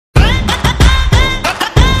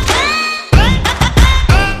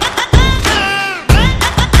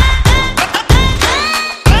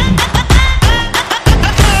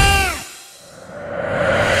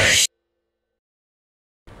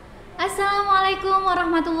Assalamualaikum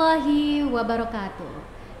warahmatullahi wabarakatuh.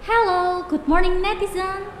 Hello, good morning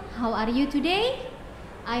netizen. How are you today?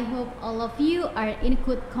 I hope all of you are in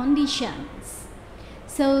good conditions.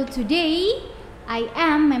 So today I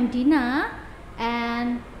am Maam Dina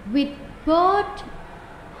and with both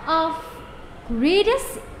of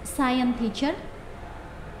greatest science teacher.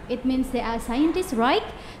 It means they are scientists, right?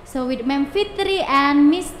 So with Maam Fitria and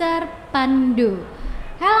Mr. Pandu.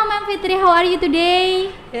 Hello Maam Fitria, how are you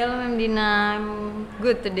today? Hello Maam Dina, I'm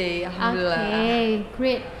good today, alhamdulillah. Okay,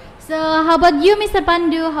 great. So how about you Mr.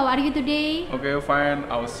 Pandu, how are you today? Okay, fine,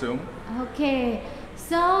 awesome. Okay,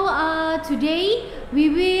 so today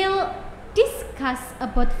we will discuss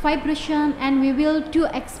about vibration and we will do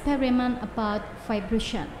experiment about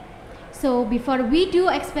vibration. So before we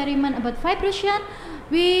do experiment about vibration,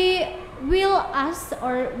 we will ask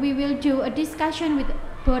or we will do a discussion with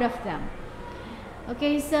both of them.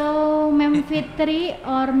 Okay, so Maam Fitri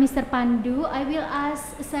or Mr. Pandu, I will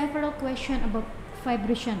ask several questions about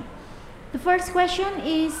vibration. The first question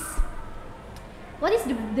is, what is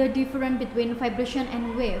the difference between vibration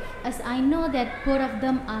and wave? As I know that both of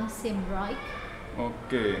them are same, right?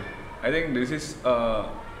 Okay, I think this is a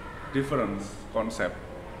different concept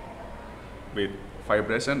with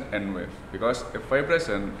vibration and wave, because a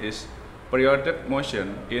vibration is periodic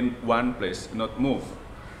motion in one place, not move,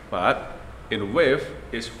 but in wave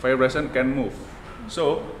is vibration can move.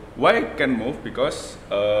 So why it can move? Because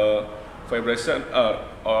vibration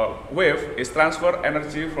or wave is transfer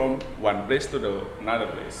energy from one place to the another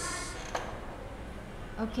place.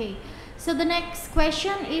 Okay, so the next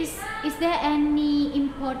question is there any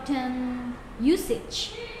important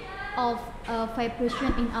usage of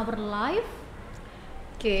vibration in our life?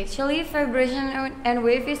 Okay, actually vibration and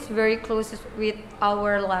wave is very close with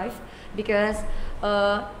our life because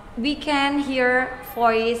we can hear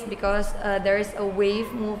voice because there is a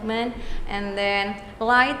wave movement, and then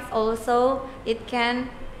lights also it can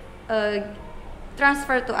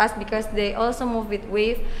transfer to us because they also move with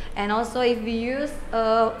wave. And also if we use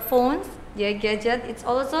phones, gadget, it's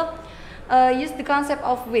also use the concept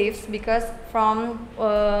of waves because from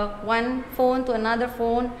one phone to another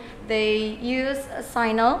phone they use a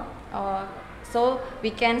signal, so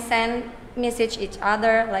we can send message each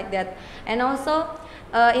other like that. And also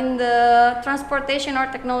in the transportation or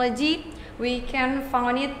technology, we can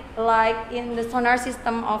find it like in the sonar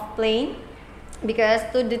system of plane, because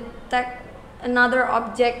to detect another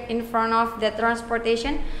object in front of the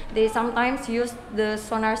transportation, they sometimes use the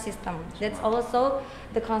sonar system. That's also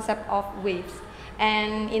the concept of waves.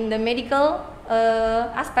 And in the medical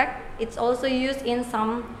aspect, it's also used in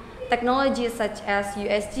some technologies such as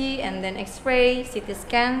USG and then X-ray, CT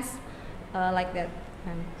scans, like that.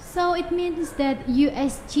 So it means that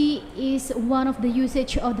USG is one of the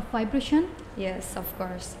usage of the vibration? Yes, of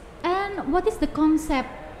course. And what is the concept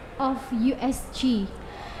of USG?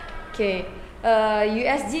 Okay,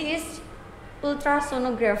 USG is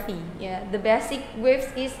ultrasonography. Yeah, the basic waves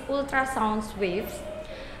is ultrasound waves,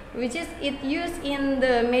 which is it used in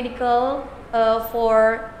the medical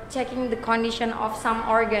for checking the condition of some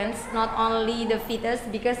organs, not only the fetus,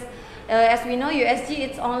 because as we know USG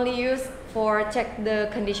it's only used for check the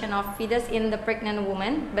condition of fetus in the pregnant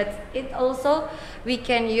woman, but it also we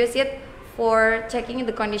can use it for checking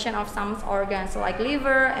the condition of some organs like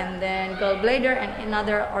liver and then gallbladder and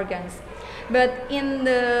other organs. But in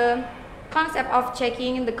the concept of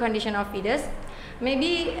checking the condition of fetus,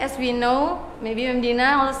 maybe as we know, maybe Maam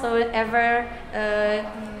Dina also ever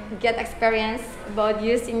get experience about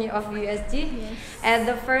using of USG. Yes. At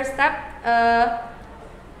the first step,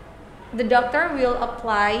 the doctor will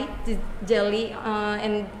apply the jelly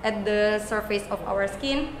at the surface of our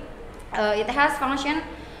skin. It has function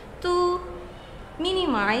to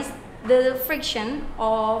minimize the friction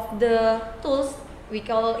of the tools, we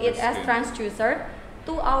call it as transducer,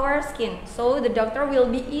 to our skin. So the doctor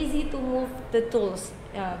will be easy to move the tools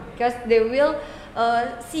because they will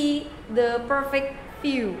see the perfect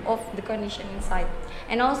view of the condition inside.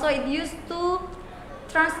 And also it used to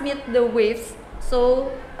transmit the waves,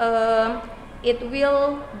 so it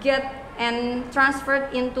will get and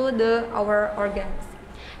transferred into our organs.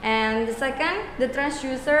 And the second, the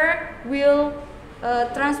transducer will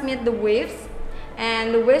transmit the waves,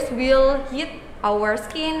 and the waves will hit our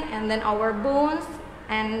skin and then our bones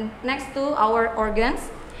and next to our organs,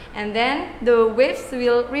 and then the waves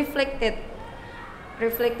will reflect it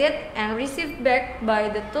and received back by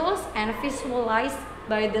the tools and visualized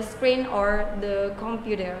by the screen or the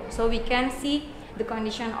computer, so we can see the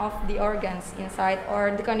condition of the organs inside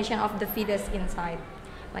or the condition of the fetus inside,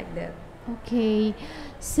 like that. Okay,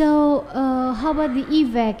 so how about the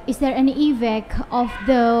effect? Is there any effect of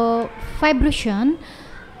the vibration,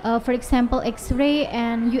 for example, X-ray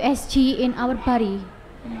and USG in our body?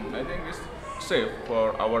 I think it's safe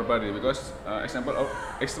for our body because example of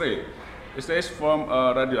X-ray. X-ray is from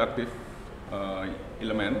a radioactive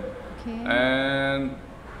element, Okay. and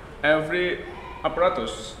every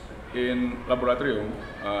apparatus in laboratorium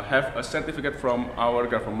have a certificate from our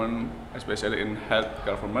government, especially in health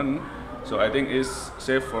government. So I think it's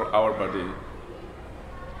safe for our body.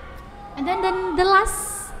 And then the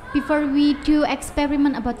last, before we do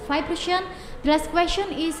experiment about vibration, the last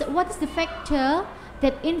question is, what is the factor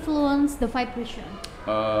that influence the vibration?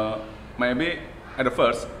 Maybe at the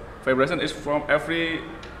first, vibration is from every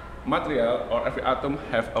material or every atom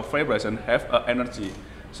have a vibration, have a energy.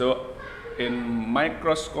 So in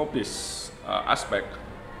microscopic aspect,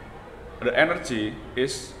 the energy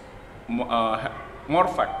is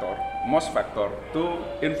most factor to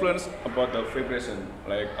influence about the vibration,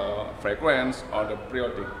 like frequency or the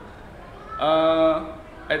periodic.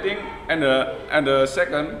 I think, and the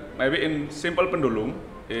second, maybe in simple pendulum,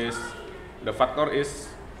 is the factor is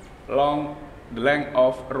the length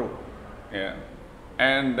of rope, yeah,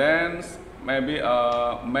 and then maybe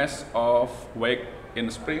a mass of weight in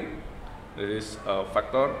spring. There is a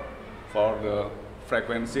factor for the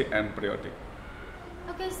frequency and periodic.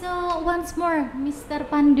 Okay, so once more, Mr.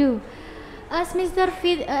 Pandu, as as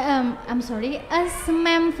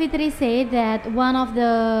Maam Fitria said that one of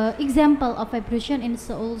the example of vibration is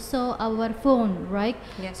also our phone, right?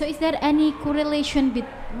 Yes. So is there any correlation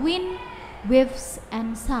between waves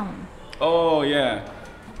and sound? Oh yeah,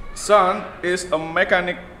 sound is a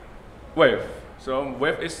mechanic wave. So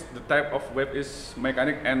wave is the type of wave is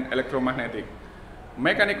mechanic and electromagnetic.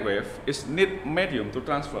 Mechanic wave is need medium to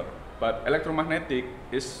transfer, but electromagnetic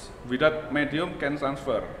is without medium can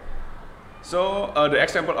transfer. So the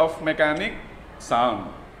example of mechanic, sound,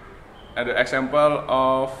 and the example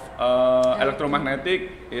of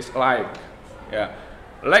electromagnetic is light. Yeah,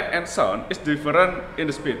 light and sound is different in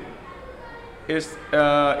the speed. Is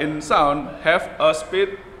in sound have a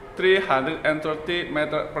speed 330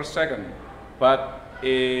 meter per second, but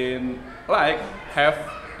in light have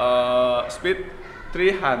a speed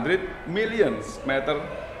 300 million meter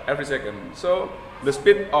every second. So the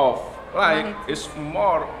speed of light is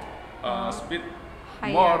more speed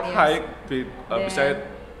Higher, more yes. high beside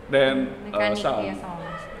than Mechanic, sound. yes, sound.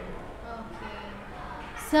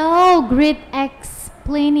 So great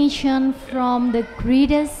explanation from the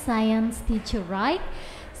greatest science teacher, right?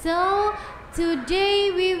 So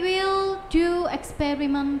today we will do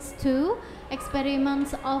experiments too.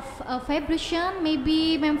 Experiments of vibration.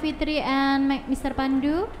 Maybe Maam Fitria and Mr.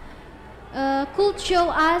 Pandu could show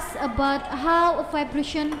us about how a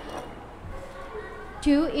vibration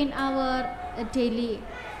do in our daily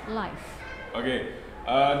life. Okay,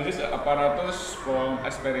 this is apparatus from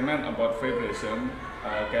experiment about vibration.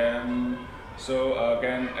 Can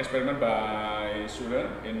experiment by student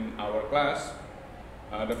in our class.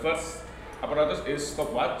 The first apparatus is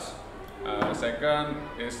stopwatch. Second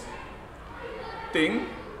is thing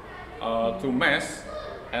to mesh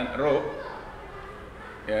and rope.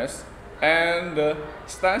 Yes, and the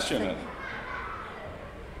stationer.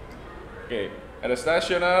 Okay, at the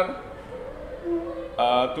stationer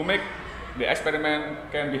to make the experiment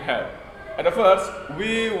can be held. At the first,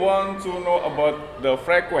 we want to know about the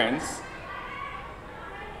frequency.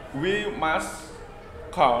 We must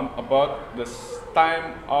count about the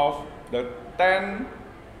time of the 10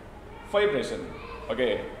 vibration.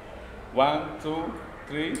 Okay, 1, 2,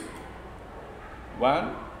 3,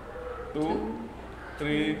 1, 2,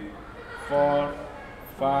 3, 4,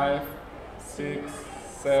 5, 6,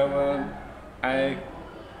 7, 8,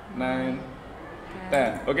 9,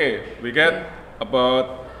 10. Okay, we get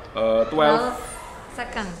about 12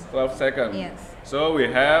 seconds. 12 seconds. Yes. So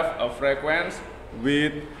we have a frequency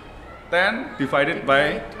with 10 divided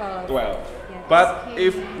by 12. Yes. But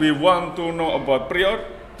if we want to know about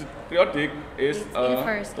periodic is It's in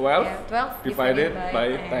first. 12, Yeah, 12 divided by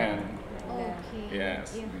 10. Okay.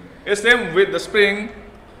 Yes. Yeah. It's same with the spring.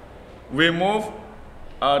 We move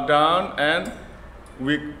down and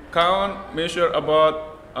we count, measure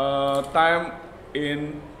about time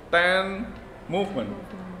in 10 movement,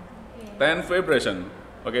 10 vibration.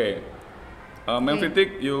 Okay. Maam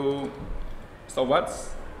Fitria, you stop watch.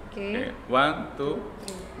 Okay. 1, 2,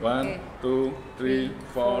 1, Okay. 2, 3,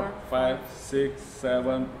 4, 5, 6,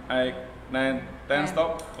 7, 8, 9, 10.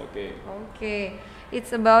 Stop. Okay. Okay.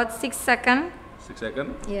 It's about 6 seconds. 6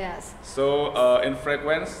 seconds. Yes. So in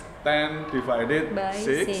frequency 10 divided By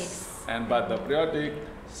 6, six. and but the periodic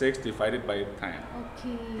 6 divided by 10.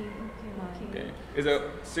 Okay. It's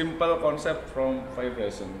a simple concept from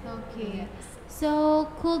vibration. Okay. So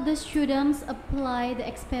could the students apply the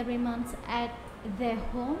experiments at their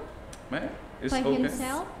home It's by okay.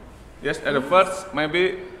 himself? Yes, at the first,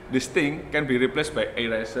 maybe this thing can be replaced by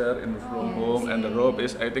eraser in the home, and the rope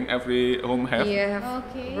is, I think every home have.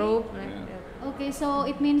 Okay. Rope like Yeah. that. Okay, so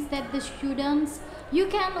it means that the students, you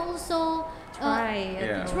can also Try.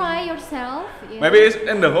 Yeah. try yourself. Yeah. Maybe it's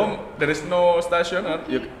in the home there is no stationer.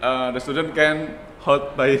 The student can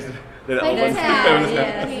hold by their By own themselves.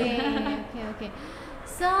 Yes. Okay.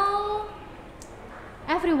 So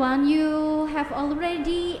everyone, you have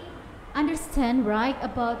already understand, right,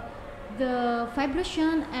 about the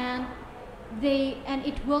vibration and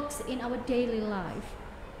it works in our daily life.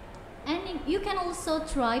 And you can also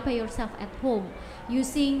try by yourself at home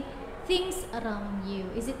using things around you.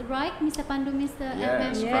 Is it right, Mr. Pandu, Mr.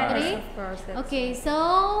 Yes, Maam right. Fitria? Of course. Okay,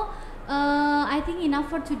 so I think enough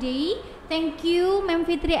for today. Thank you, Maam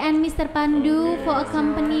Fitria and Mr. Pandu, Okay. for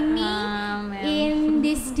accompanying me Ma'am. in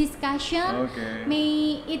this discussion. Okay.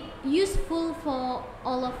 May it useful for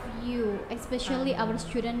all of you, especially our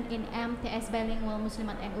student in MTsB Bilingual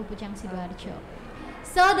Muslimat and PUCANG Sidoarjo.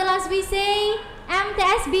 So the last we say,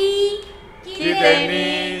 MTsB, Kita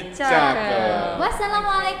ini cakep.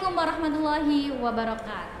 Wassalamualaikum warahmatullahi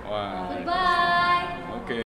wabarakatuh. Wah. Goodbye.